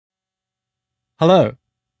Hello,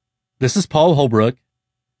 this is Paul Holbrook,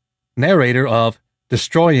 narrator of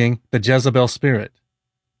Destroying the Jezebel Spirit.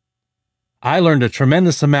 I learned a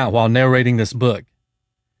tremendous amount while narrating this book.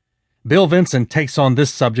 Bill Vincent takes on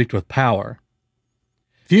this subject with power.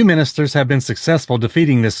 Few ministers have been successful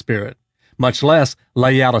defeating this spirit, much less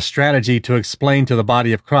lay out a strategy to explain to the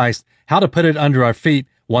body of Christ how to put it under our feet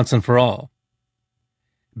once and for all.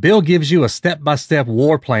 Bill gives you a step-by-step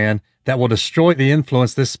war plan that will destroy the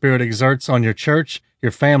influence this spirit exerts on your church,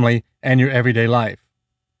 your family, and your everyday life.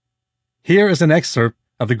 Here is an excerpt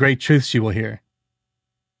of the great truths you will hear.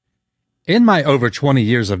 In my over 20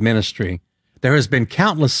 years of ministry, there has been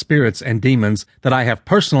countless spirits and demons that I have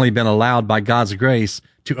personally been allowed by God's grace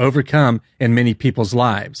to overcome in many people's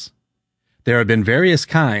lives. There have been various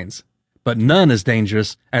kinds, but none as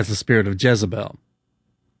dangerous as the spirit of Jezebel.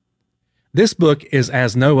 This book is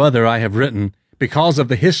as no other I have written because of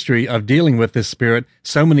the history of dealing with this spirit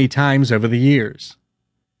so many times over the years.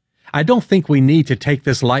 I don't think we need to take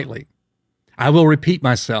this lightly. I will repeat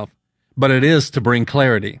myself, but it is to bring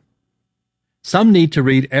clarity. Some need to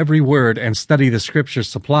read every word and study the scriptures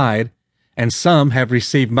supplied, and some have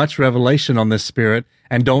received much revelation on this spirit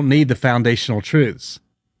and don't need the foundational truths.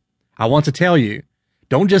 I want to tell you,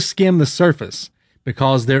 don't just skim the surface,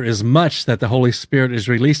 because there is much that the Holy Spirit is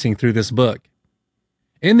releasing through this book.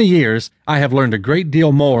 In the years, I have learned a great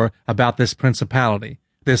deal more about this principality,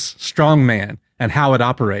 this strong man, and how it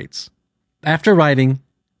operates. After writing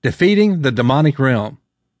Defeating the Demonic Realm,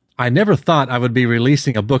 I never thought I would be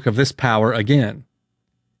releasing a book of this power again.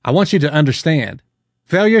 I want you to understand,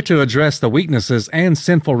 failure to address the weaknesses and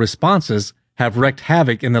sinful responses have wreaked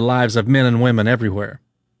havoc in the lives of men and women everywhere.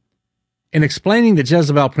 In explaining the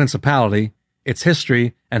Jezebel principality, its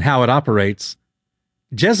history, and how it operates,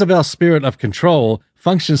 Jezebel's spirit of control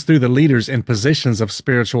functions through the leaders in positions of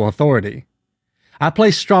spiritual authority. I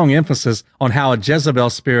place strong emphasis on how a Jezebel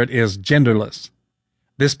spirit is genderless.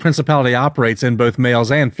 This principality operates in both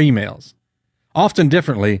males and females, often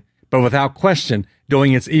differently, but without question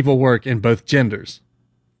doing its evil work in both genders.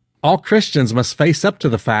 All Christians must face up to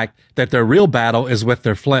the fact that their real battle is with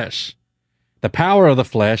their flesh. The power of the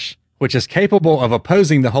flesh, which is capable of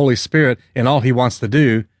opposing the Holy Spirit in all he wants to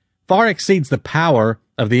do, far exceeds the power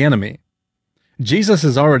of the enemy. Jesus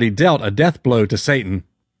has already dealt a death blow to Satan.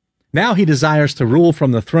 Now he desires to rule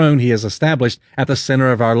from the throne he has established at the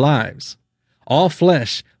center of our lives. All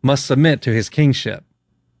flesh must submit to his kingship.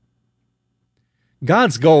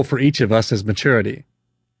 God's goal for each of us is maturity.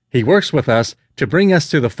 He works with us to bring us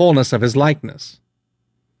to the fullness of his likeness.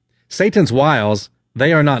 Satan's wiles,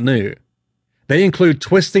 they are not new. They include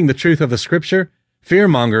twisting the truth of the scripture,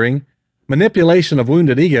 fear-mongering, manipulation of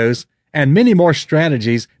wounded egos, and many more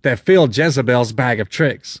strategies that fill Jezebel's bag of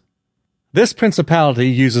tricks. This principality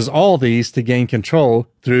uses all these to gain control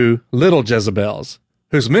through little Jezebels,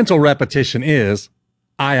 whose mental repetition is,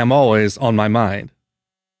 I am always on my mind.